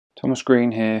Thomas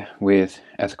Green here with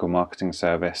Ethical Marketing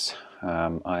Service.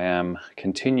 I am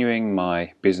continuing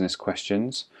my business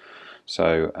questions,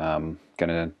 so I'm going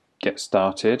to get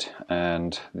started,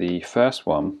 and the first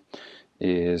one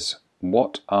is,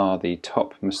 what are the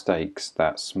top mistakes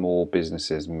that small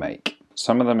businesses make?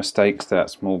 Some of the mistakes that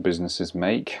small businesses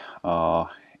make are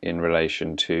in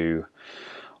relation to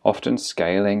often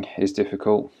scaling is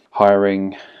difficult,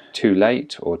 hiring too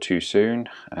late or too soon,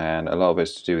 and a lot of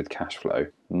it's to do with cash flow,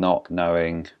 not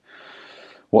knowing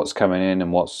what's coming in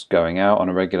and what's going out on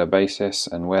a regular basis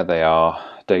and where they are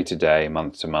day to day,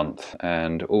 month to month,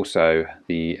 and also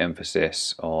the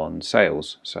emphasis on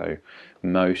sales. So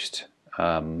most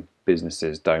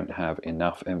businesses don't have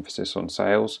enough emphasis on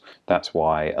sales. That's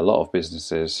why a lot of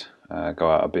businesses go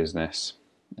out of business.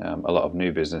 A lot of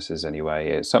new businesses anyway.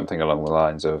 It's something along the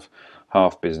lines of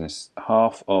half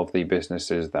of the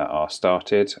businesses that are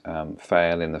started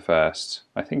fail in the first,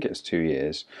 I think it's 2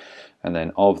 years, and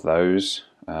then of those,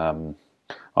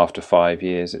 after 5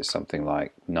 years, it's something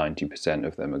like 90%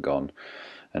 of them are gone.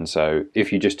 And so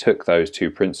if you just took those two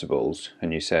principles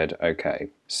and you said, okay,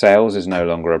 sales is no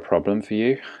longer a problem for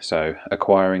you, so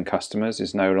acquiring customers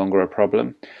is no longer a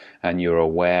problem, and you're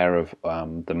aware of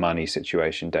the money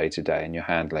situation day to day and you're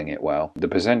handling it well, the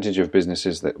percentage of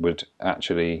businesses that would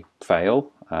actually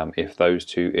fail if those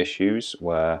two issues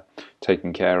were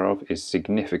taken care of is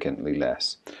significantly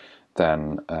less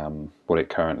than what it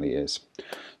currently is.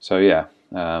 So yeah,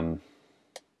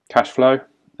 cash flow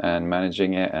and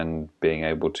managing it and being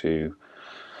able to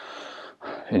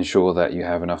ensure that you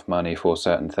have enough money for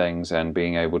certain things and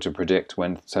being able to predict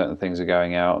when certain things are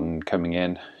going out and coming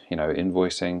in,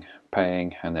 invoicing,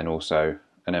 paying, and then also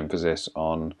an emphasis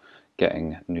on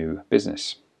getting new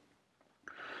business.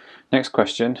 Next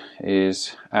question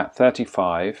is, at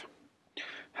 35,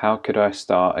 how could I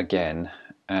start again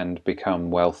and become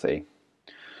wealthy?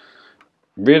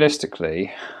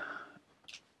 Realistically,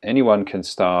 anyone can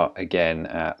start again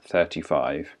at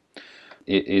 35.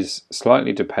 It is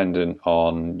slightly dependent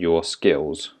on your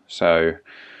skills. So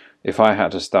if I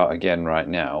had to start again right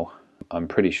now, I'm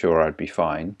pretty sure I'd be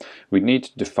fine. We'd need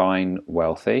to define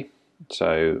wealthy.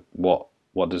 So what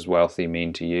does wealthy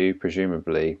mean to you?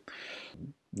 Presumably,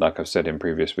 like I've said in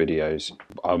previous videos,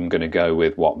 I'm going to go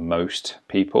with what most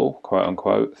people, quote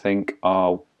unquote, think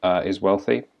is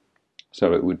wealthy.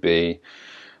 So it would be,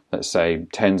 let's say,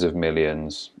 tens of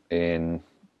millions in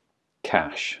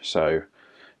cash. So,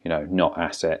 not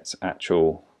assets,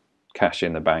 actual cash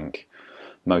in the bank.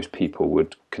 Most people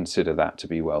would consider that to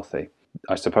be wealthy.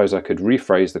 I suppose I could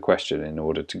rephrase the question in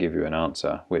order to give you an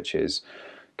answer, which is,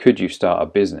 could you start a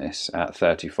business at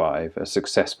 35, a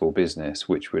successful business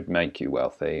which would make you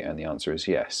wealthy? And the answer is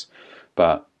yes.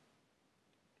 But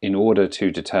in order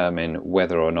to determine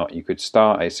whether or not you could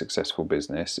start a successful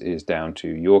business is down to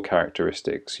your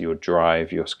characteristics, your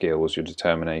drive, your skills, your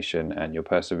determination, and your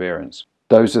perseverance.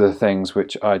 Those are the things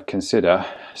which I'd consider.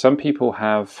 Some people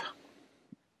have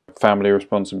family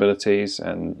responsibilities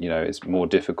and it's more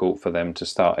difficult for them to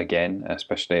start again,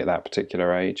 especially at that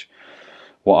particular age.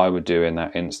 What I would do in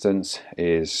that instance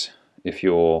is, if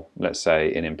you're, let's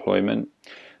say, in employment,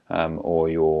 or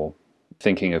you're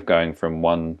thinking of going from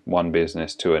one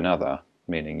business to another,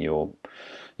 meaning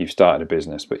you've started a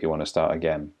business but you want to start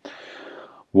again.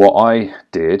 What I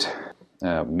did,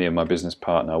 me and my business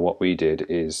partner, what we did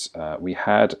is we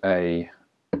had a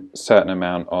certain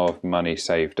amount of money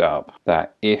saved up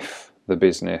that if the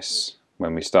business,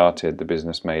 when we started, the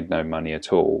business made no money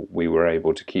at all, we were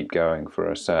able to keep going for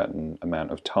a certain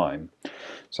amount of time.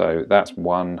 So that's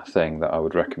one thing that I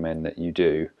would recommend that you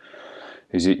do,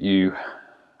 is that you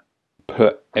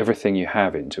put everything you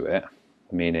have into it,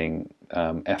 meaning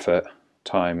effort,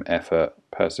 time, effort,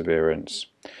 perseverance,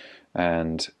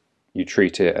 and you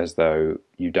treat it as though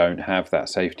you don't have that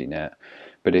safety net.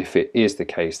 But if it is the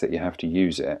case that you have to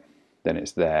use it, then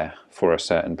it's there for a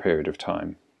certain period of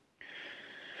time.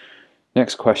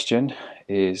 Next question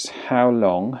is, how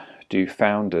long do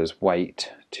founders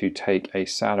wait to take a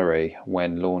salary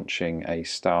when launching a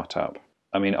startup?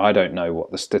 I mean, I don't know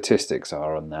what the statistics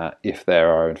are on that, if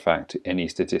there are in fact any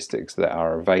statistics that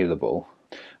are available.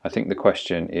 I think the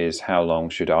question is, how long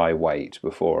should I wait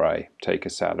before I take a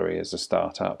salary as a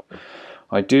startup?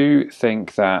 I do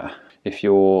think that if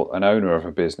you're an owner of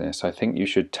a business, I think you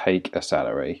should take a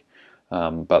salary,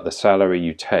 but the salary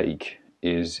you take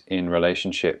is in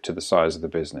relationship to the size of the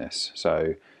business.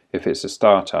 So if it's a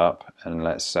startup, and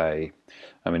let's say,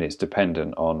 it's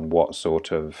dependent on what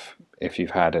sort of, if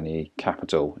you've had any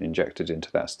capital injected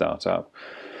into that startup,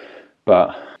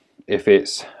 but if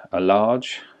it's a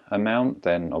large amount,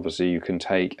 then obviously you can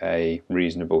take a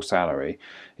reasonable salary.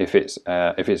 If it's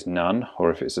none,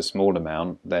 or if it's a small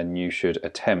amount, then you should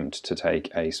attempt to take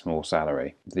a small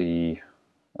salary.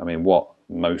 What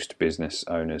most business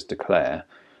owners declare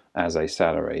as a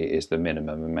salary is the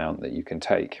minimum amount that you can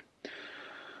take.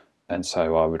 And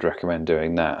so I would recommend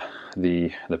doing that.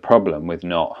 The problem with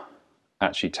not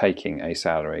actually taking a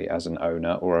salary as an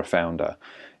owner or a founder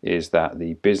is that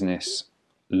the business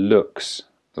looks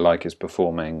like it's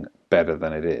performing better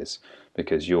than it is,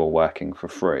 because you're working for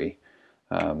free.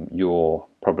 You're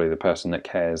probably the person that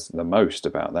cares the most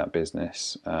about that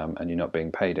business, and you're not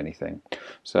being paid anything.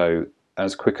 So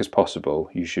as quick as possible,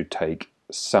 you should take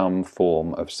some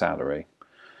form of salary,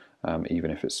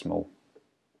 even if it's small.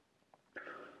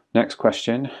 Next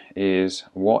question is,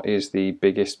 what is the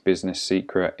biggest business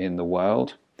secret in the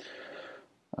world?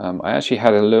 I actually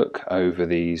had a look over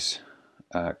these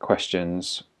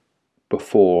questions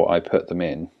before I put them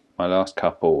in. My last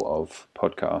couple of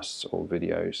podcasts or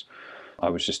videos, I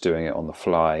was just doing it on the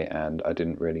fly and I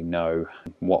didn't really know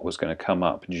what was going to come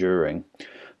up during.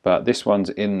 But this one's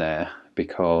in there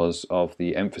because of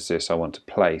the emphasis I want to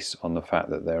place on the fact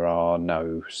that there are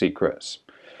no secrets.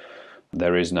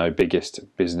 There is no biggest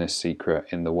business secret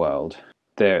in the world.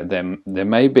 There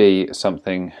may be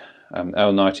something.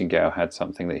 Earl Nightingale had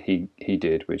something that he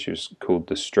did, which was called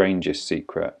the strangest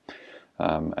secret,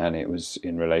 and it was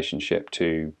in relationship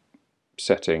to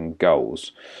setting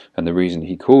goals. And the reason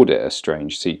he called it a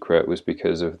strange secret was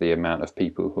because of the amount of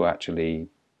people who actually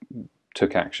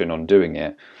took action on doing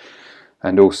it,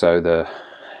 and also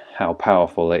how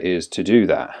powerful it is to do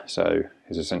that. So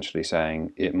he's essentially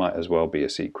saying it might as well be a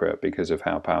secret because of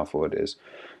how powerful it is.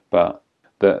 But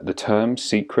the term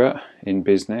secret in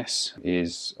business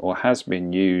is, or has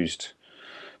been used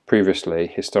previously,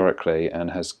 historically, and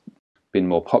has been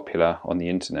more popular on the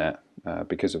internet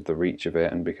because of the reach of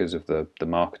it and because of the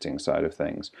marketing side of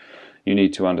things. You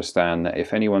need to understand that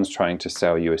if anyone's trying to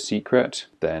sell you a secret,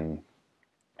 then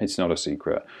it's not a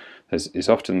secret. It's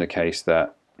often the case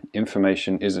that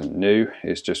information isn't new,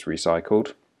 it's just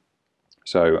recycled.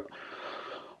 So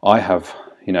I have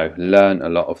learned a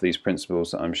lot of these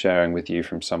principles that I'm sharing with you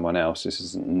from someone else. This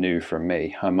isn't new from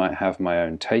me. I might have my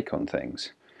own take on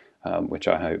things, which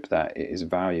I hope that it is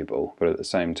valuable, but at the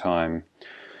same time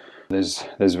there's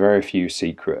very few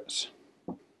secrets,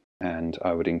 and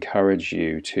I would encourage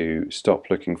you to stop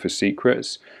looking for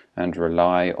secrets and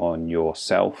rely on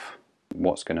yourself.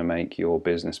 What's going to make your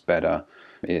business better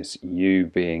is you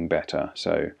being better.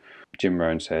 So Jim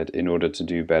Rohn said, in order to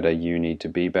do better, you need to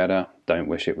be better. Don't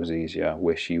wish it was easier,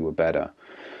 wish you were better.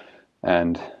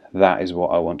 And that is what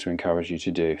I want to encourage you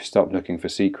to do. Stop looking for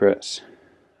secrets.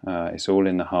 It's all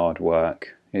in the hard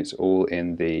work. It's all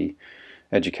in the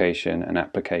education and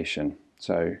application.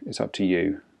 So it's up to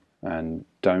you. And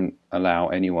don't allow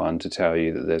anyone to tell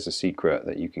you that there's a secret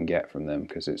that you can get from them,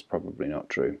 because it's probably not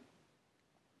true.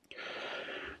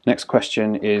 Next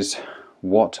question is,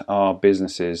 what are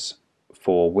businesses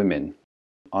for women?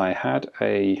 I had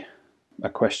a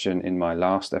question in my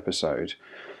last episode,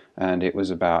 and it was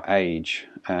about age,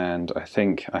 and I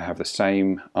think I have the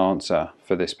same answer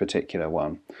for this particular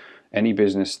one. Any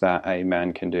business that a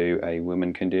man can do, a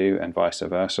woman can do, and vice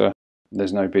versa.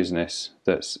 There's no business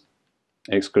that's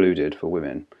excluded for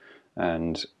women,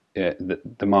 and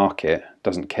the market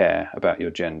doesn't care about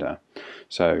your gender.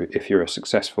 So if you're a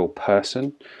successful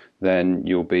person, then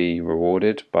you'll be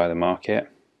rewarded by the market,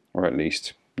 or at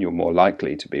least you're more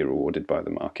likely to be rewarded by the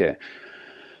market.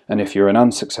 And if you're an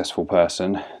unsuccessful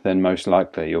person, then most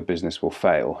likely your business will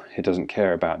fail. It doesn't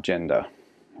care about gender.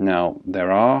 Now,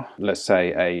 there are, let's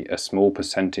say, a small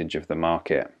percentage of the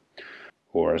market,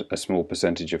 or a small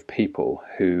percentage of people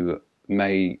who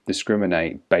may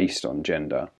discriminate based on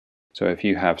gender. So if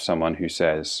you have someone who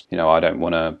says, I don't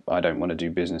want to do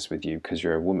business with you because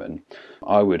you're a woman,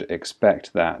 I would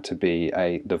expect that to be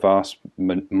the vast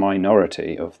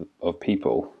minority of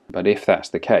people. But if that's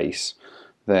the case,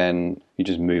 then you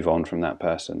just move on from that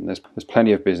person. There's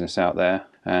plenty of business out there,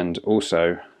 and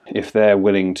also if they're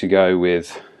willing to go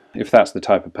with, if that's the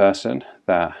type of person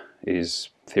that is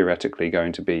theoretically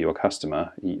going to be your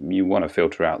customer, you want to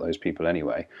filter out those people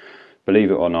anyway.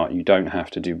 Believe it or not, you don't have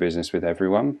to do business with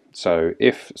everyone. So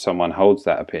if someone holds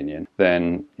that opinion,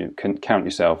 then you can count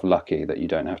yourself lucky that you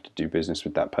don't have to do business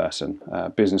with that person.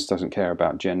 Business doesn't care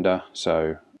about gender,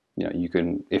 so you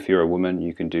can, if you're a woman,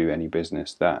 you can do any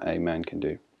business that a man can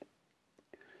do.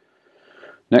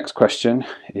 Next question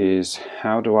is,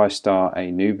 how do I start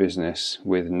a new business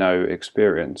with no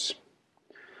experience?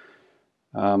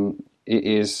 It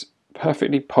is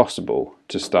perfectly possible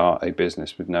to start a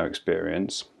business with no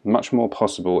experience, much more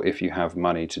possible if you have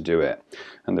money to do it.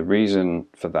 And the reason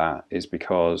for that is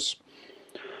because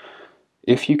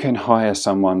if you can hire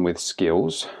someone with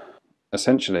skills,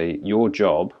 essentially your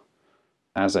job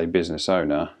as a business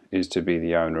owner is to be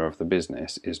the owner of the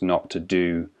business, it's not the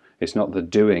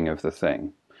doing of the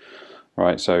thing.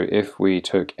 Right, so if we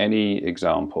took any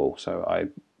example,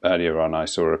 earlier on I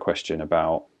saw a question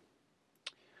about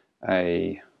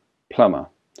a plumber.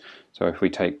 So if we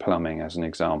take plumbing as an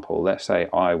example, let's say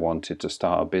I wanted to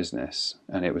start a business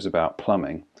and it was about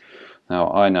plumbing.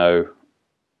 Now I know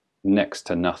next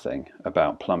to nothing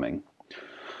about plumbing,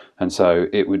 and so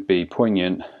it would be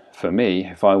poignant for me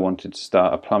if I wanted to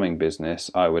start a plumbing business.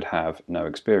 I would have no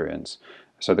experience.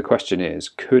 So the question is,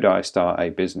 could I start a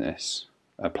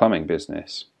plumbing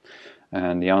business?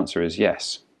 And the answer is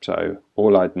yes. So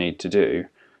all I'd need to do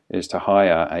is to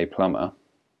hire a plumber,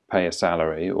 pay a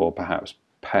salary, or perhaps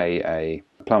pay a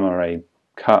plumber a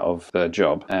cut of the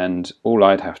job, and all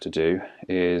I'd have to do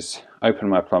is open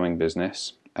my plumbing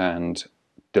business and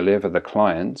deliver the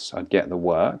clients. I'd get the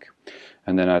work,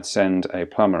 and then I'd send a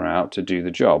plumber out to do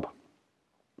the job.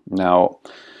 Now,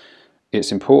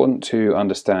 it's important to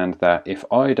understand that if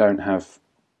I don't have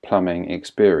plumbing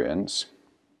experience,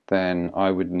 then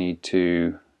I would need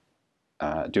to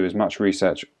do as much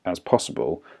research as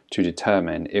possible to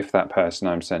determine if that person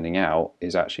I'm sending out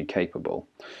is actually capable.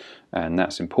 And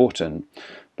that's important.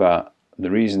 But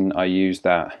the reason I use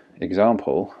that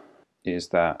example is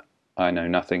that I know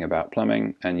nothing about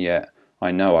plumbing, and yet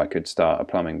I know I could start a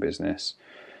plumbing business.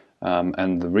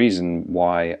 And the reason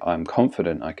why I'm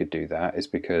confident I could do that is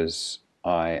because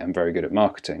I am very good at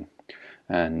marketing.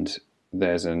 And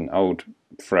there's an old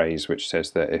phrase which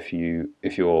says that if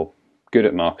you're good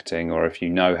at marketing, or if you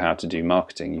know how to do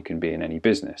marketing, you can be in any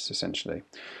business essentially,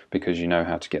 because you know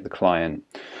how to get the client.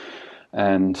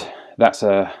 And that's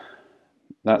a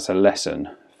lesson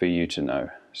for you to know.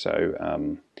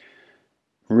 So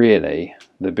really,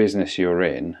 the business you're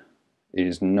in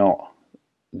is not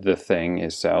the thing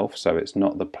itself. So it's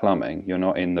not the plumbing. You're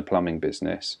not in the plumbing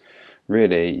business.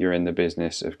 Really, you're in the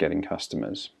business of getting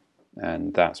customers.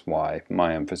 And that's why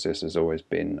my emphasis has always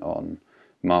been on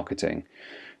marketing,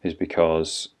 is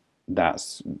because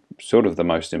that's sort of the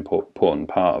most important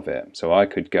part of it. So I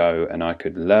could go and I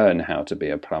could learn how to be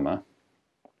a plumber.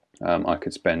 I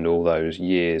could spend all those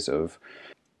years of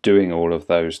doing all of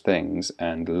those things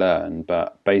and learn,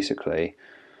 but basically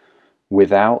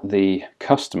without the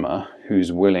customer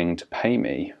who's willing to pay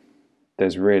me,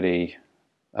 there's really,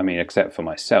 except for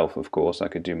myself, of course, I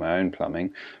could do my own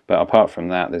plumbing, but apart from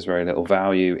that, there's very little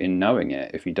value in knowing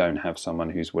it if you don't have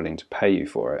someone who's willing to pay you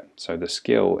for it. So the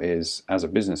skill is, as a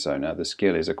business owner, the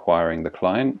skill is acquiring the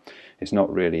client. It's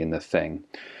not really in the thing.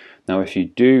 Now, if you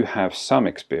do have some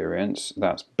experience,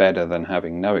 that's better than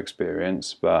having no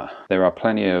experience, but there are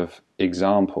plenty of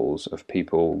examples of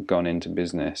people gone into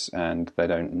business and they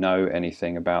don't know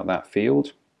anything about that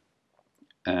field,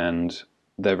 and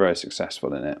they're very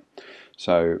successful in it.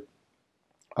 So,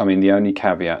 the only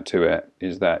caveat to it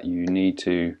is that you need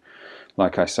to,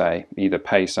 like I say, either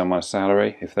pay someone a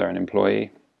salary if they're an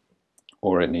employee,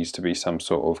 or it needs to be some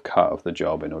sort of cut of the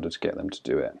job in order to get them to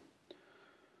do it.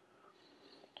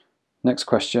 Next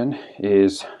question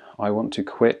is, I want to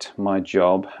quit my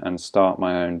job and start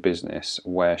my own business.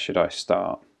 Where should I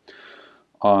start?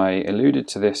 I alluded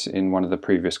to this in one of the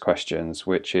previous questions,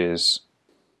 which is,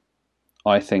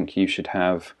 I think you should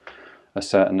have a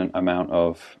certain amount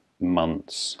of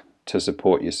months to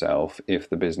support yourself if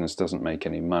the business doesn't make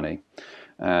any money.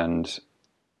 And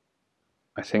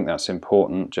I think that's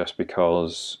important, just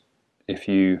because if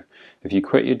you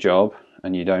quit your job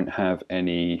and you don't have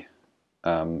any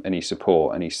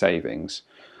support, any savings,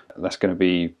 that's going to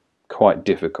be quite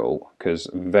difficult, because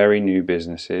very new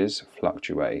businesses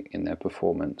fluctuate in their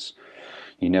performance.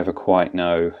 You never quite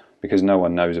know, because no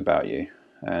one knows about you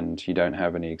and you don't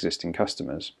have any existing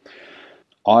customers.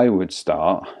 I would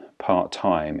start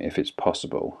part-time if it's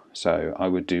possible. So I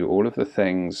would do all of the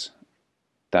things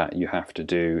that you have to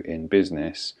do in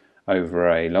business over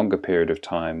a longer period of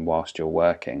time whilst you're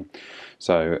working.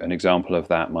 So an example of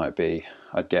that might be,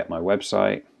 I'd get my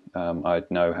website, I'd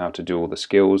know how to do all the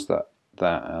skills that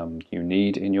you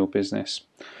need in your business.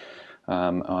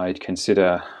 I'd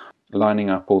consider lining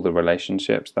up all the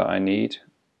relationships that I need,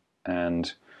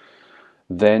 and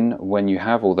then when you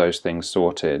have all those things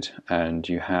sorted and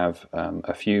you have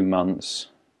a few months,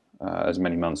 as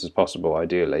many months as possible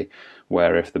ideally,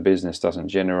 where if the business doesn't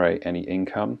generate any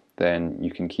income, then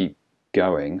you can keep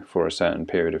going for a certain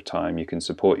period of time. You can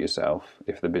support yourself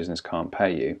if the business can't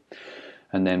pay you.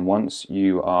 And then once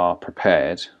you are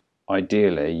prepared,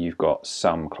 ideally you've got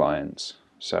some clients,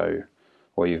 so,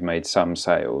 or you've made some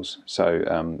sales.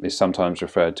 So it's sometimes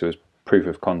referred to as proof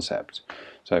of concept.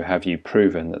 So have you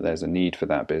proven that there's a need for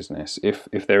that business? If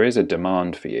there is a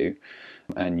demand for you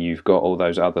and you've got all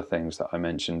those other things that I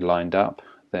mentioned lined up,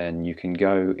 then you can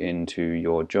go into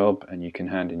your job and you can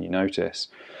hand in your notice,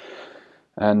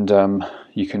 and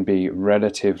you can be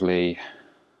relatively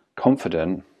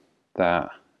confident that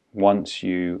once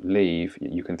you leave,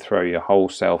 you can throw your whole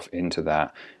self into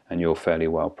that and you're fairly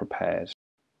well prepared.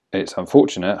 It's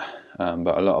unfortunate,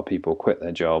 but a lot of people quit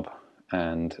their job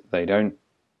and they're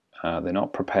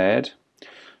not prepared,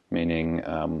 meaning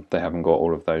they haven't got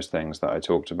all of those things that I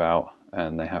talked about,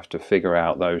 and they have to figure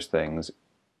out those things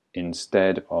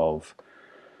instead of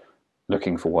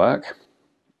looking for work.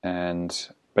 And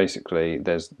basically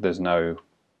there's no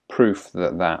proof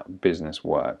that that business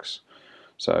works.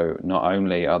 So not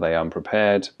only are they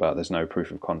unprepared, but there's no proof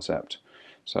of concept.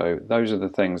 So those are the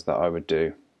things that I would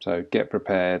do. So get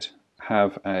prepared,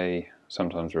 have a,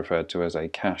 sometimes referred to as a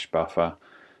cash buffer,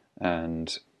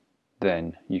 and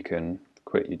then you can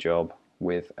quit your job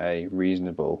with a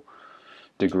reasonable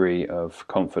degree of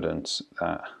confidence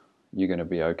that you're going to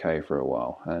be okay for a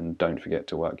while, and don't forget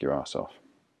to work your ass off.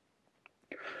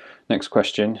 Next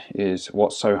question is,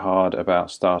 what's so hard about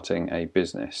starting a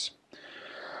business?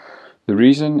 The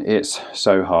reason it's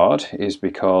so hard is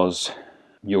because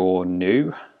you're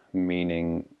new,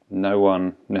 meaning no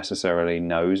one necessarily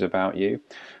knows about you,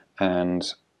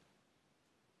 and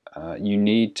you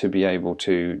need to be able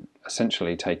to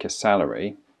essentially take a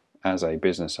salary as a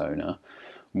business owner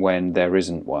when there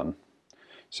isn't one.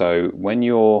 So when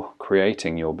you're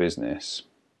creating your business,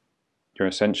 you're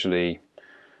essentially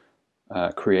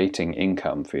creating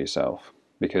income for yourself,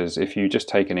 because if you just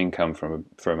take an income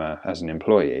as an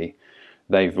employee,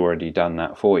 they've already done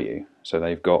that for you. So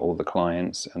they've got all the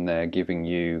clients and they're giving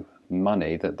you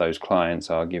money that those clients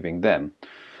are giving them.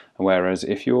 Whereas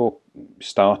if you're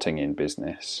starting in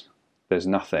business, there's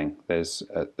nothing. There's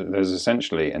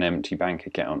essentially an empty bank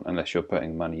account unless you're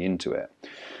putting money into it.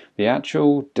 The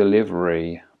actual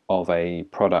delivery of a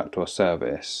product or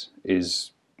service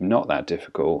is not that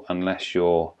difficult unless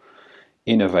you're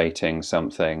innovating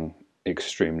something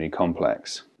extremely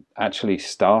complex. Actually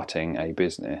starting a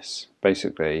business,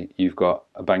 basically you've got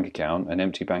a bank account, an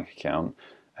empty bank account,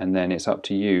 and then it's up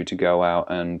to you to go out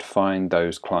and find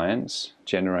those clients,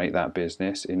 generate that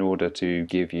business in order to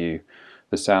give you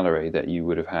the salary that you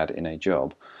would have had in a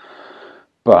job.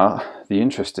 But the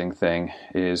interesting thing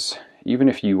is, even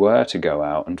if you were to go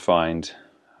out and find,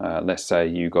 let's say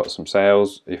you got some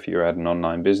sales, if you're at an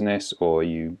online business, or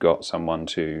you got someone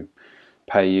to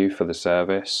pay you for the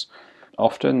service,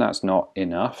 often that's not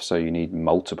enough, so you need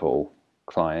multiple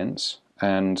clients,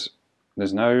 and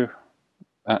there's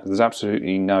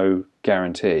absolutely no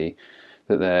guarantee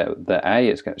that A,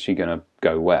 it's actually going to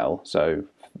go well, so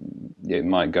it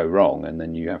might go wrong and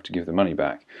then you have to give the money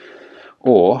back,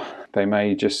 or they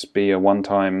may just be a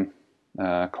one-time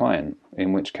client,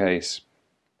 in which case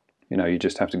you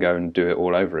just have to go and do it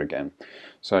all over again.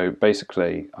 So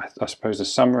basically, I suppose the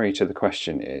summary to the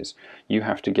question is, you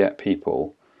have to get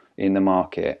people in the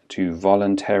market to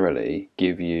voluntarily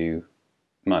give you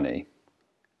money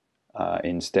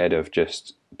instead of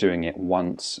just doing it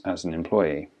once as an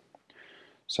employee.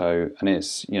 So, and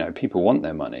it's, people want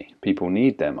their money, people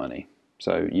need their money.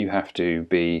 So you have to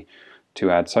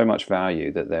add so much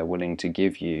value that they're willing to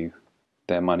give you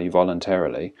their money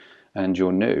voluntarily, and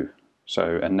you're new.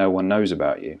 So, and no one knows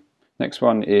about you. Next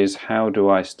one is, how do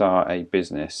I start a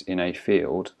business in a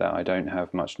field that I don't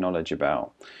have much knowledge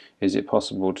about? Is it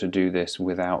possible to do this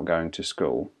without going to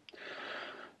school?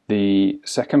 The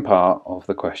second part of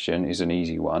the question is an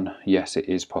easy one. Yes, it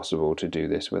is possible to do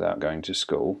this without going to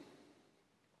school.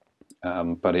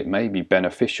 But it may be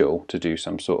beneficial to do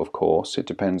some sort of course. It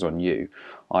depends on you.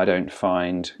 I don't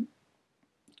find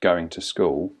going to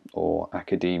school or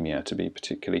academia to be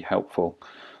particularly helpful.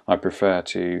 I prefer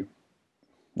to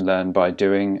learn by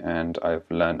doing, and I've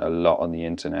learned a lot on the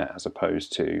internet as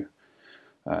opposed to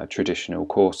traditional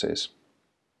courses.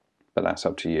 But that's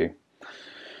up to you.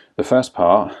 The first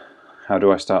part, how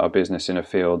do I start a business in a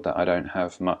field that I don't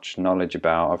have much knowledge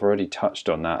about? I've already touched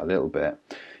on that a little bit.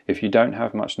 If you don't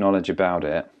have much knowledge about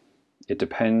it, it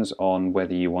depends on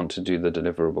whether you want to do the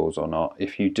deliverables or not.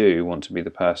 If you do want to be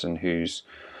the person who's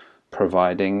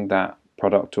providing that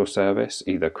product or service,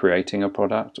 either creating a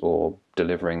product or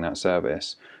delivering that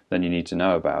service, then you need to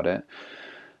know about it.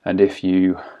 And if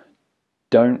you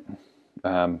don't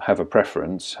have a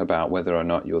preference about whether or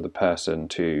not you're the person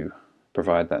to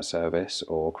provide that service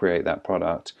or create that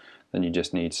product, then you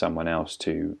just need someone else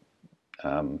to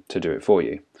do it for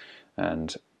you.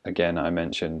 And again, I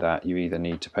mentioned that you either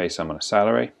need to pay someone a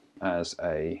salary as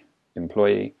a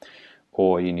employee,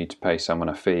 or you need to pay someone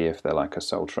a fee if they're like a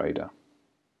sole trader.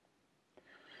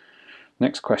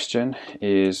 Next question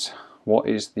is, what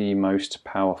is the most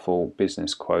powerful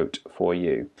business quote for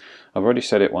you? I've already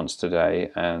said it once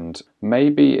today, and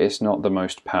maybe it's not the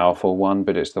most powerful one,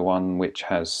 but it's the one which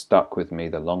has stuck with me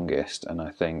the longest, and I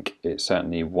think it's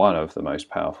certainly one of the most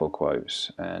powerful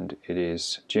quotes, and it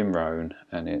is Jim Rohn,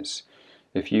 and it's,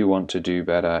 if you want to do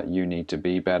better, you need to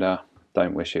be better.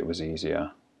 Don't wish it was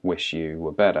easier, wish you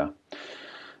were better.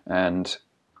 And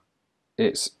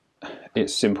it's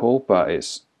simple, but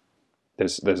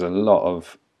there's a lot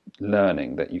of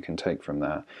learning that you can take from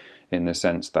that, in the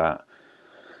sense that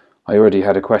I already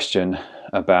had a question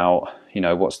about,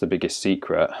 what's the biggest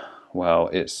secret? Well,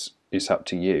 it's up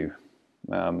to you.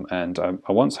 And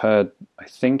I once heard, I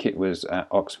think it was at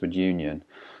Oxford Union,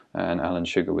 and Alan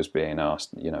Sugar was being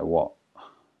asked,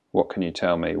 what can you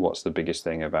tell me? What's the biggest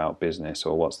thing about business,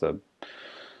 or what's the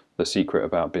secret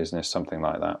about business, something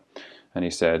like that. And he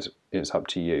said, it's up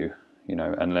to you.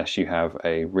 Unless you have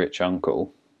a rich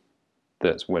uncle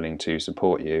that's willing to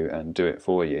support you and do it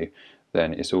for you,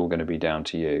 then it's all going to be down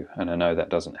to you. And I know that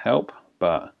doesn't help,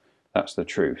 but that's the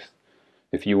truth.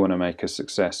 If you want to make a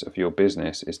success of your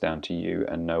business, it's down to you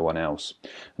and no one else.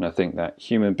 And I think that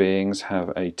human beings have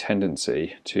a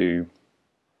tendency to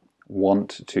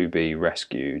want to be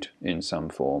rescued in some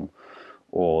form,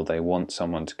 or they want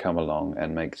someone to come along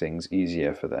and make things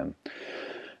easier for them.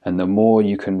 And the more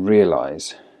you can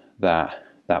realize that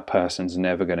that person's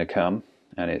never going to come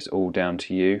and it's all down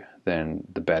to you, then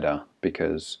the better,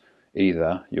 because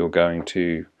either you're going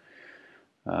to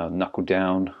knuckle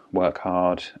down, work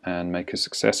hard and make a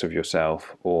success of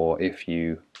yourself, or if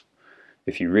you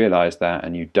realize that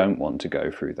and you don't want to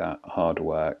go through that hard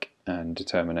work and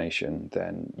determination,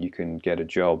 then you can get a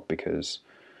job, because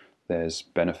there's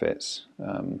benefits,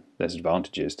 there's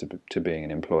advantages to being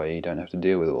an employee. You don't have to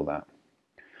deal with all that.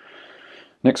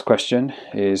 Next question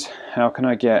is, how can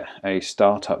I get a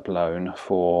startup loan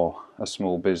for a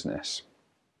small business?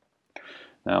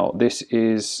 Now, this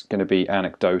is going to be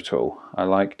anecdotal. I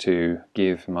like to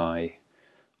give my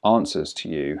answers to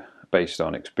you based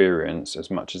on experience as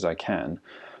much as I can,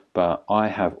 but I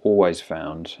have always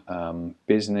found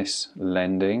business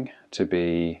lending to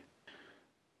be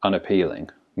unappealing.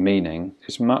 Meaning,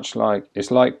 it's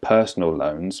like personal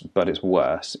loans, but it's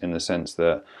worse, in the sense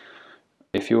that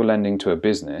if you're lending to a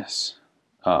business,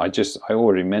 I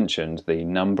already mentioned the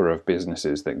number of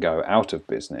businesses that go out of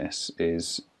business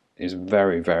is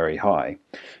very, very high.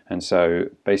 And so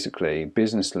basically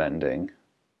business lending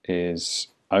is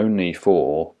only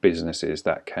for businesses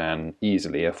that can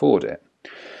easily afford it.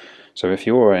 So if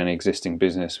you're an existing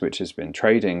business which has been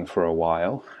trading for a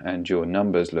while and your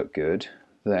numbers look good,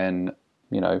 then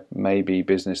maybe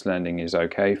business lending is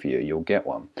okay for you, you'll get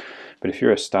one. But if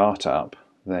you're a startup,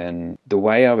 then the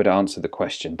way I would answer the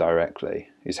question directly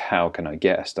is, how can I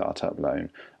get a startup loan?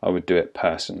 I would do it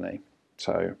personally.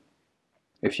 So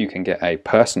if you can get a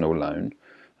personal loan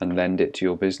and lend it to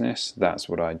your business, that's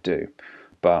what I'd do.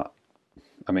 But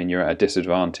I mean, you're at a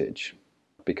disadvantage,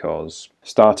 because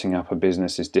starting up a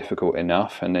business is difficult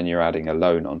enough, and then you're adding a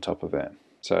loan on top of it.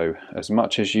 So as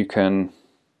much as you can,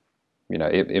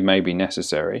 it may be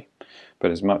necessary,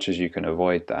 but as much as you can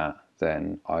avoid that,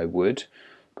 then I would.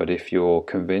 But if you're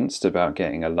convinced about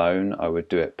getting a loan, I would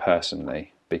do it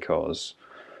personally, because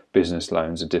business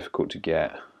loans are difficult to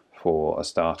get for a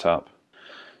startup.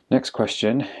 Next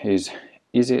question is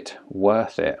it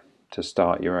worth it to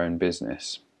start your own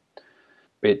business?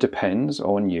 It depends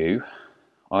on you.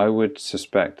 I would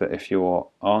suspect that if you're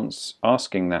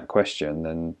asking that question,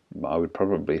 then I would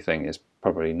probably think it's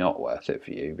probably not worth it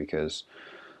for you, because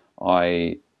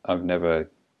I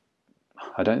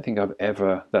don't think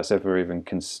that's ever even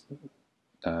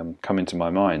come into my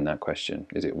mind, that question,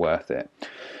 is it worth it?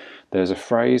 There's a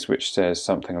phrase which says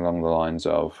something along the lines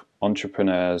of,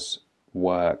 entrepreneurs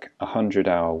work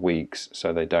 100-hour weeks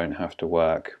so they don't have to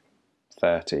work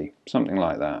 30, something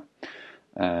like that.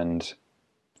 And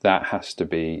that has to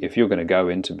be, if you're going to go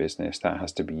into business, that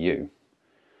has to be you.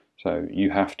 So you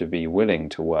have to be willing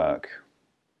to work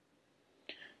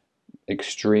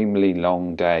extremely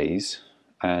long days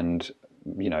and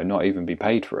not even be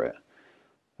paid for it,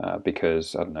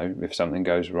 because I don't know, if something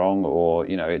goes wrong, or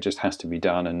it just has to be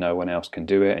done and no one else can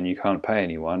do it and you can't pay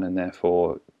anyone, and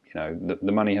therefore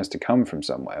the money has to come from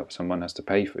somewhere. Someone has to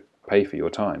pay for your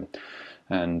time,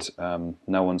 and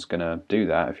no one's going to do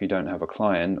that if you don't have a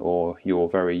client or you're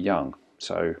very young.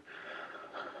 So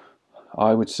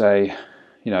I would say,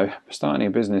 starting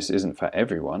a business isn't for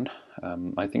everyone.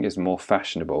 I think it's more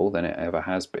fashionable than it ever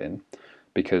has been,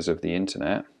 because of the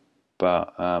internet.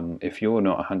 But if you're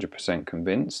not 100%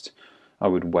 convinced, I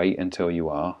would wait until you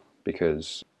are,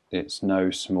 because it's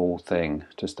no small thing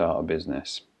to start a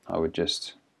business. I would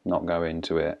just not go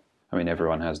into it. I mean,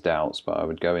 everyone has doubts, but I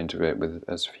would go into it with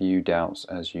as few doubts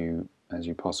as you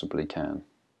possibly can.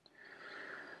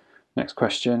 Next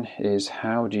question is,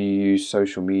 how do you use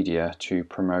social media to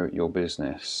promote your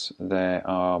business? There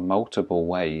are multiple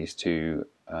ways to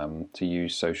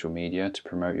use social media to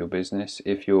promote your business.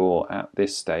 If you're at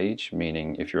this stage,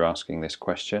 meaning if you're asking this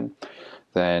question,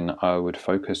 then I would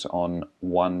focus on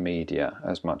one media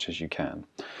as much as you can.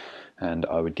 And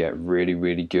I would get really,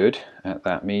 really good at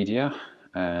that media.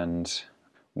 And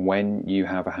when you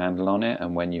have a handle on it,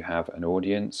 and when you have an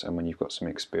audience, and when you've got some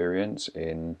experience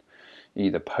in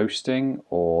either posting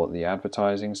or the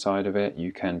advertising side of it,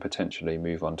 you can potentially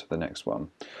move on to the next one.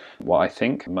 What I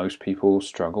think most people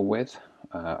struggle with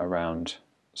around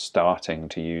starting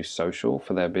to use social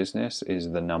for their business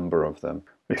is the number of them.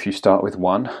 If you start with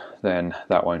one, then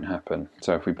that won't happen.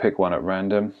 So if we pick one at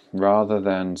random, rather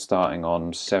than starting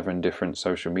on 7 different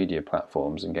social media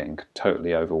platforms and getting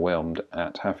totally overwhelmed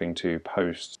at having to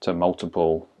post to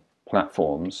multiple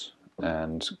platforms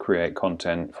and create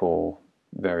content for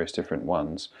various different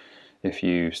ones, if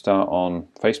you start on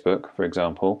Facebook, for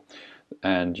example,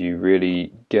 and you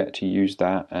really get to use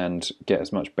that and get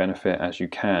as much benefit as you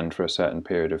can for a certain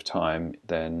period of time,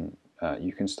 then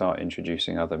you can start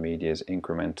introducing other medias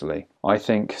incrementally. I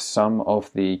think some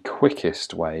of the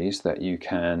quickest ways that you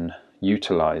can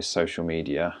utilize social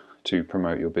media to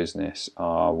promote your business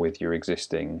are with your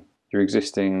existing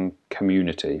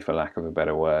community, for lack of a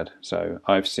better word. So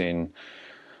I've seen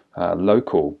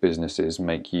local businesses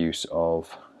make use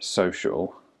of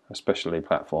social, especially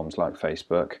platforms like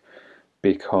Facebook,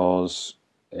 because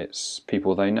it's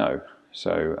people they know.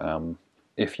 So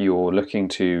if you're looking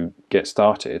to get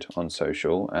started on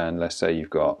social, and let's say you've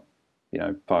got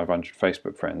 500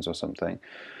 Facebook friends or something,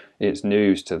 it's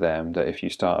news to them that if you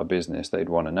start a business, they'd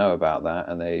want to know about that.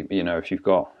 And they,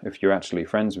 if you're actually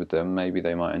friends with them, maybe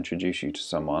they might introduce you to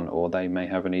someone, or they may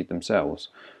have a need themselves.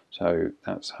 So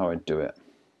that's how I'd do it.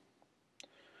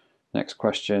 Next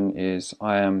question is,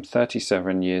 I am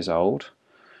 37 years old.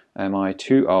 Am I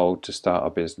too old to start a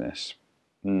business?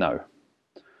 No.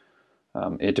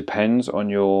 It depends on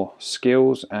your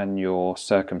skills and your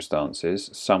circumstances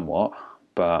somewhat,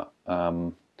 but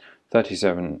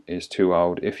 37 is too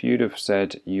old. If you'd have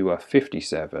said you were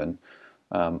 57,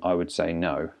 I would say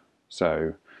no.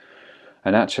 So,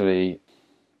 and actually,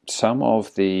 some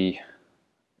of the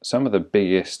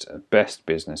biggest, best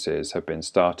businesses have been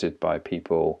started by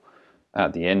people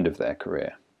at the end of their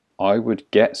career. I would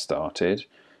get started,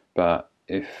 but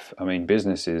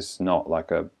business is not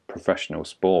like a professional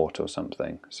sport or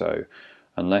something. So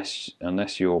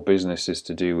unless your business is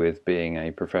to do with being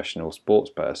a professional sports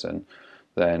person,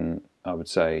 then I would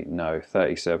say no.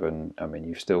 37,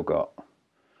 you've still got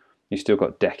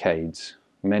decades,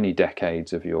 many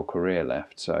decades of your career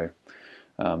left. So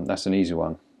that's an easy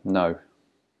one. No.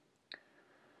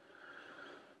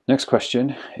 Next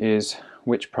question is,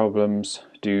 which problems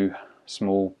do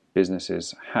small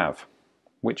businesses have?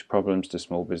 Which problems do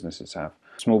small businesses have?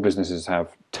 Small businesses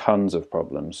have tons of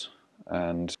problems,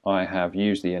 and I have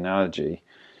used the analogy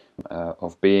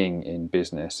of being in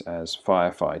business as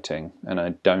firefighting, and I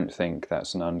don't think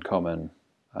that's an uncommon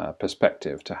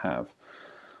perspective to have.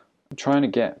 Trying to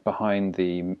get behind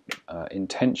the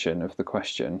intention of the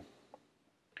question,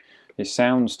 it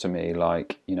sounds to me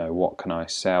like, what can I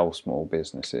sell small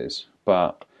businesses?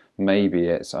 But maybe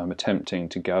it's I'm attempting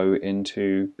to go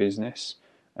into business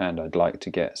and I'd like to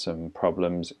get some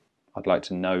problems. I'd like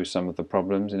to know some of the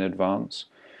problems in advance.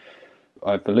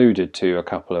 I've alluded to a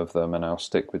couple of them and I'll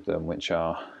stick with them, which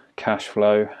are cash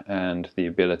flow and the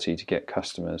ability to get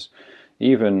customers.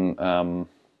 Even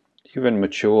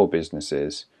mature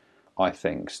businesses, I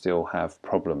think, still have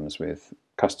problems with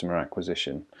customer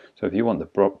acquisition. So if you want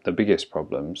the biggest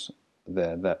problems,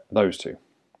 they're those two.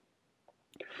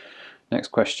 Next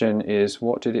question is,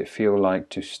 what did it feel like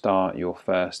to start your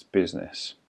first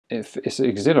business? If it's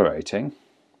exhilarating.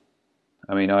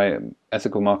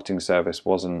 Ethical Marketing Service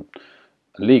wasn't,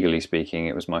 legally speaking,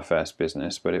 it was my first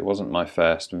business, but it wasn't my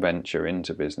first venture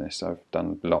into business. I've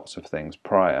done lots of things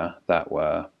prior that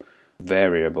were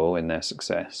variable in their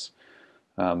success.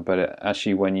 But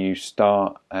actually, when you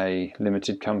start a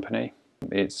limited company,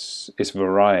 it's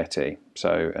variety.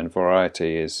 And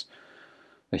variety is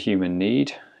a human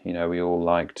need. We all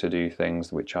like to do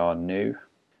things which are new,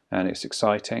 and it's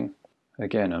exciting.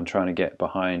 Again, I'm trying to get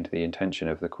behind the intention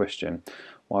of the question.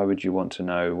 Why would you want to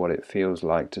know what it feels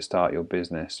like to start your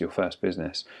business, your first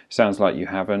business? It sounds like you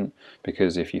haven't,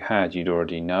 because if you had, you'd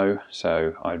already know.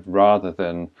 So I'd rather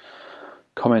than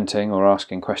commenting or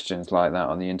asking questions like that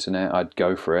on the internet, I'd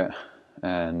go for it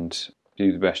and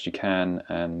do the best you can.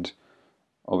 And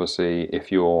obviously, if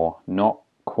you're not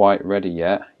quite ready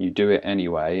yet, you do it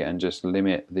anyway and just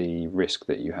limit the risk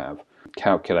that you have.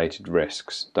 Calculated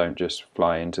risks. Don't just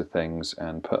fly into things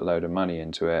and put a load of money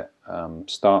into it.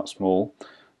 Start small,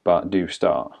 but do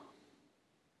start.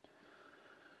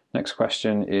 Next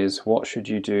question is, what should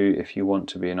you do if you want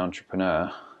to be an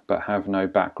entrepreneur but have no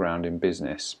background in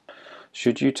business?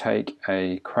 Should you take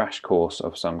a crash course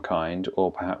of some kind,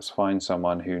 or perhaps find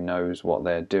someone who knows what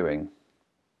they're doing?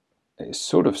 It's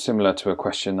sort of similar to a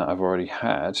question that I've already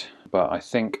had, but I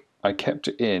think I kept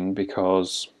it in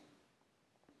because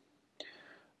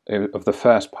of the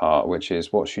first part, which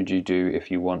is what should you do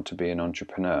if you want to be an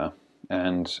entrepreneur?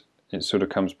 And it sort of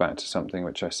comes back to something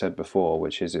which I said before,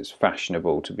 which is it's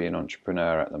fashionable to be an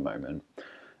entrepreneur at the moment.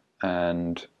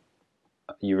 And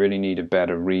you really need a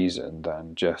better reason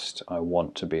than just, I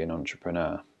want to be an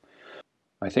entrepreneur.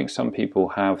 I think some people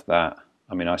have that.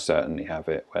 I mean, I certainly have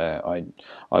it, where I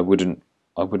wouldn't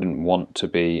want to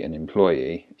be an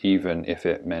employee, even if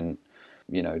it meant,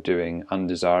 doing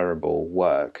undesirable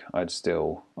work. I'd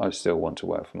still want to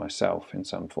work for myself in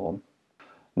some form.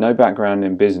 No background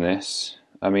in business.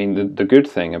 I mean, the good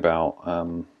thing about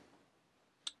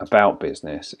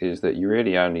business is that you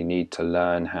really only need to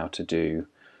learn how to do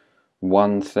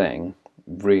one thing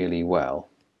really well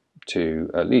to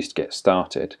at least get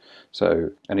started.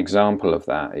 So an example of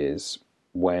that is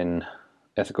when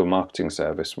Ethical Marketing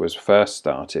Service was first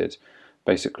started,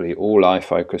 basically all I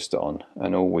focused on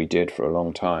and all we did for a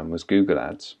long time was Google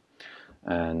Ads.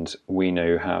 And we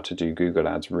knew how to do Google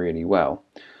Ads really well.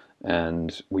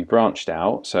 And we branched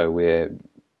out, so we're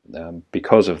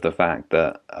because of the fact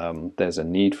that there's a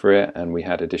need for it, and we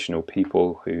had additional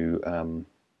people who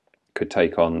could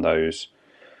take on those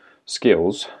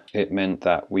skills, it meant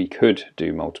that we could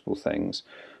do multiple things.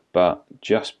 But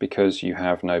just because you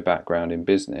have no background in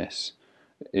business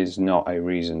is not a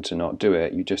reason to not do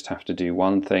it. You just have to do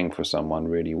one thing for someone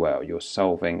really well. You're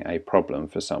solving a problem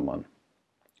for someone.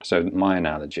 So my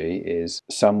analogy is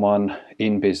someone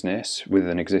in business with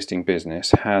an existing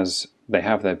business they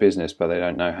have their business, but they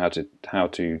don't know how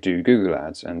to do Google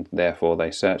Ads, and therefore they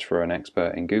search for an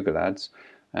expert in Google Ads,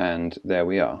 and there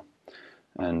we are.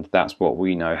 And that's what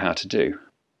we know how to do.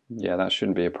 Yeah, that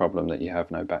shouldn't be a problem that you have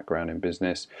no background in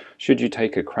business. Should you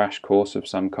take a crash course of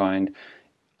some kind?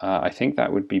 I think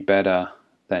that would be better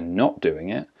than not doing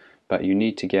it, but you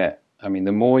need to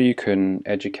the more you can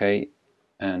educate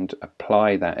and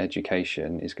apply that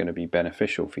education is going to be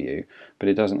beneficial for you, but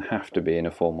it doesn't have to be in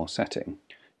a formal setting.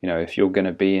 If you're going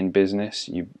to be in business,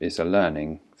 it's a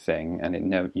learning thing, and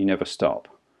you never stop.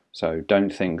 So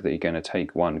don't think that you're going to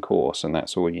take one course and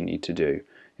that's all you need to do.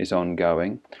 It's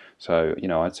ongoing. So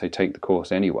I'd say take the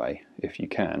course anyway if you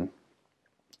can,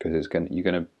 because you're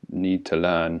going to need to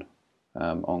learn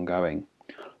ongoing.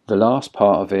 The last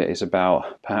part of it is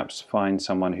about perhaps find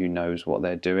someone who knows what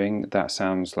they're doing. That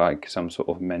sounds like some sort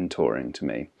of mentoring to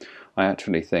me. I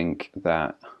actually think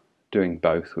that doing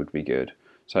both would be good.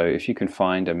 So if you can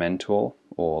find a mentor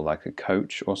or like a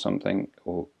coach or something,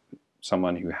 or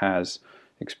someone who has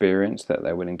experience that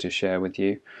they're willing to share with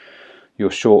you, you're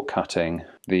shortcutting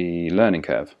the learning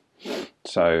curve.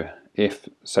 So if,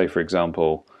 say for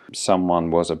example,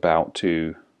 someone was about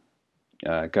to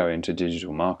go into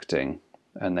digital marketing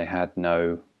and they had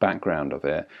no background of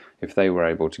it, if they were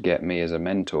able to get me as a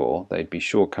mentor, they'd be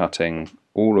shortcutting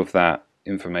all of that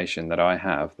information that I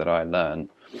have, that I learned,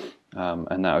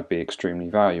 and that would be extremely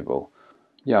valuable.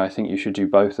 Yeah, I think you should do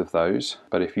both of those,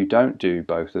 but if you don't do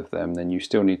both of them, then you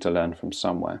still need to learn from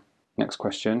somewhere. Next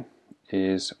question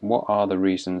is, what are the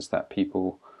reasons that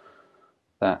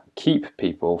keep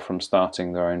people from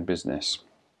starting their own business?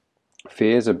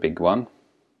 Fear is a big one,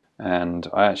 and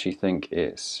I actually think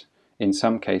it's, in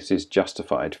some cases,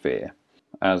 justified fear.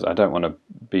 As I don't want to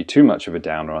be too much of a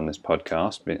downer on this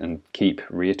podcast and keep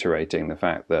reiterating the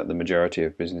fact that the majority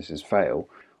of businesses fail,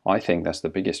 I think that's the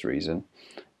biggest reason.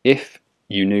 If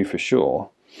you knew for sure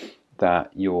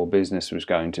that your business was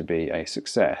going to be a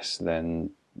success, then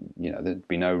there'd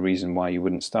be no reason why you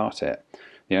wouldn't start it.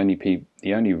 The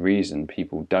only reason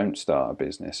people don't start a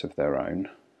business of their own,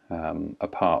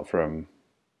 apart from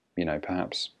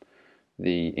perhaps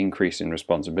the increase in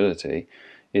responsibility,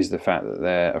 is the fact that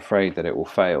they're afraid that it will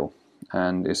fail,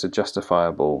 and it's a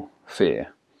justifiable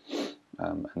fear.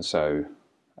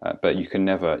 But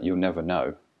you'll never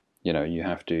know. You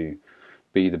have to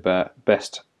be the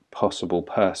best possible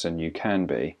person you can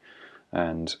be,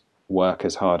 and work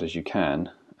as hard as you can,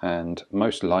 and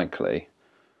most likely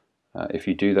if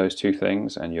you do those two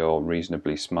things and you're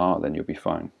reasonably smart, then you'll be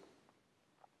fine.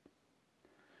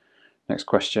 Next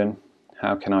question,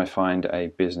 how can I find a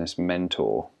business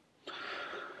mentor?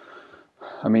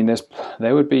 I mean,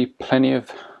 there would be plenty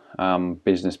of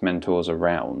business mentors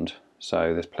around,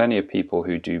 so there's plenty of people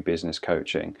who do business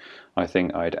coaching. I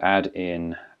think I'd add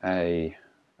in an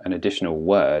additional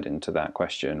word into that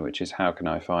question, which is how can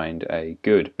I find a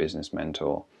good business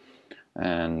mentor?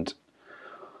 And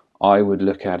I would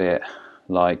look at it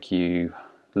like you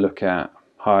look at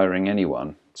hiring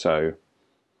anyone. So,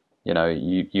 you know,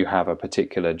 you have a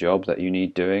particular job that you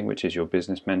need doing, which is your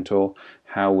business mentor.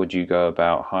 How would you go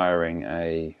about hiring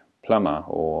a plumber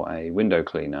or a window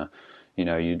cleaner? You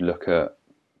know, you'd look at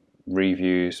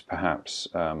reviews, perhaps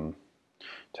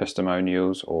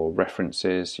testimonials or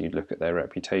references. You'd look at their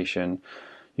reputation.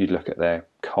 You'd look at their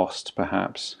cost,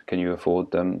 perhaps. Can you afford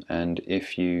them? And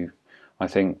I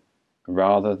think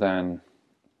rather than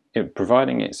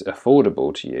providing it's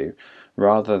affordable to you,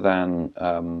 rather than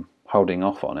holding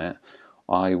off on it,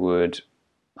 I would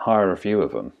hire a few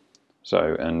of them.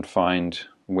 And find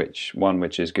which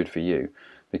is good for you,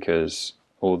 because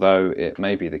although it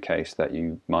may be the case that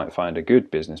you might find a good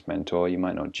business mentor, you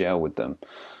might not gel with them,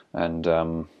 and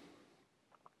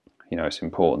you know, it's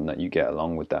important that you get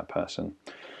along with that person.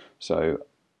 So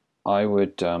I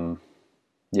would,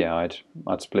 I'd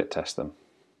split test them.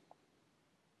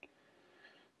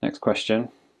 Next question.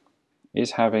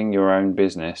 Is having your own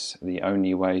business the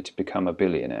only way to become a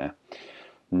billionaire?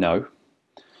 No.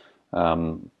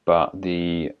 But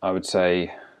I would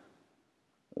say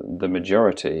the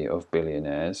majority of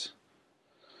billionaires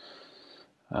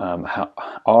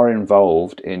are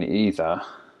involved in either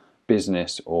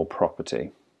business or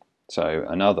property. So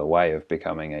another way of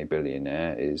becoming a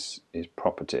billionaire is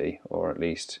property, or at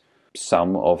least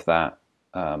some of that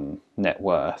net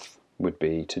worth would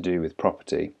be to do with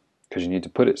property, because you need to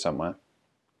put it somewhere.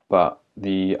 But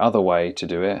the other way to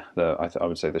do it, I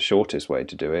would say the shortest way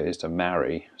to do it, is to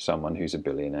marry someone who's a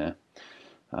billionaire,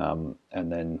 and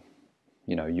then,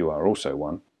 you know, you are also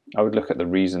one. I would look at the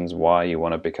reasons why you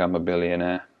want to become a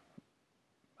billionaire.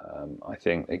 I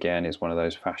think, again, it's one of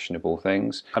those fashionable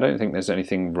things. I don't think there's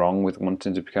anything wrong with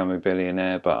wanting to become a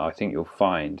billionaire, but I think you'll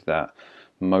find that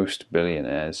most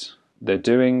billionaires, they're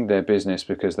doing their business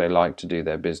because they like to do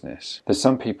their business. There's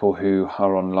some people who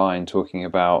are online talking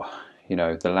about, you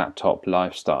know, the laptop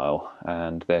lifestyle,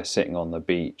 and they're sitting on the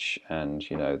beach, and,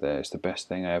 you know, it's the best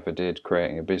thing I ever did,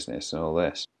 creating a business and all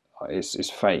this. It's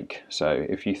fake. So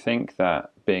if you think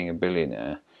that being a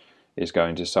billionaire is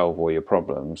going to solve all your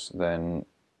problems, then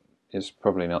it's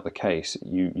probably not the case.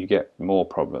 You get more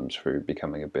problems through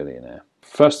becoming a billionaire.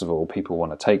 First of all, people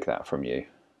want to take that from you,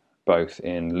 both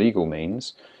in legal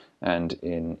means and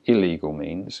in illegal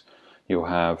means. You'll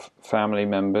have family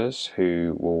members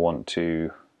who will want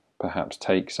to perhaps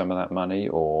take some of that money,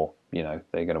 or, you know,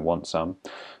 they're going to want some.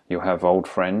 You'll have old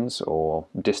friends or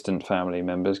distant family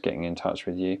members getting in touch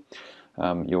with you.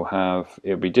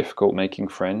 It'll be difficult making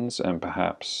friends, and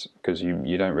perhaps because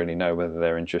you don't really know whether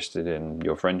they're interested in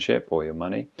your friendship or your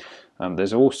money.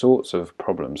 There's all sorts of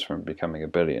problems from becoming a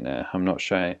billionaire. I'm not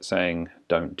saying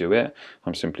don't do it.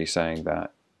 I'm simply saying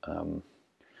that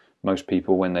most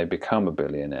people, when they become a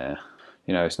billionaire,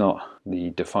 you know, it's not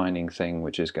the defining thing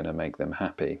which is going to make them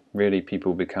happy. Really,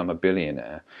 people become a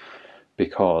billionaire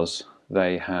because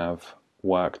they have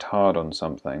worked hard on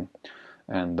something,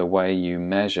 and the way you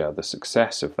measure the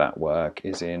success of that work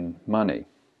is in money.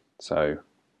 So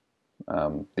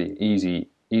the easy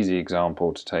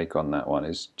example to take on that one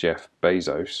is Jeff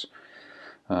Bezos.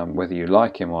 Whether you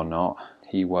like him or not,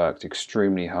 he worked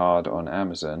extremely hard on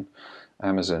Amazon.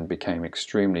 Amazon became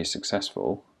extremely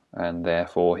successful, and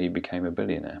therefore he became a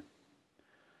billionaire.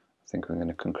 I think I'm going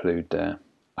to conclude there.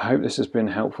 I hope this has been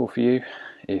helpful for you.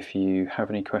 If you have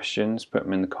any questions, put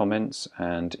them in the comments,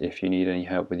 and if you need any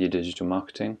help with your digital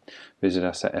marketing, visit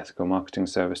us at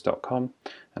ethicalmarketingservice.com,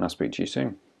 and I'll speak to you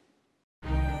soon.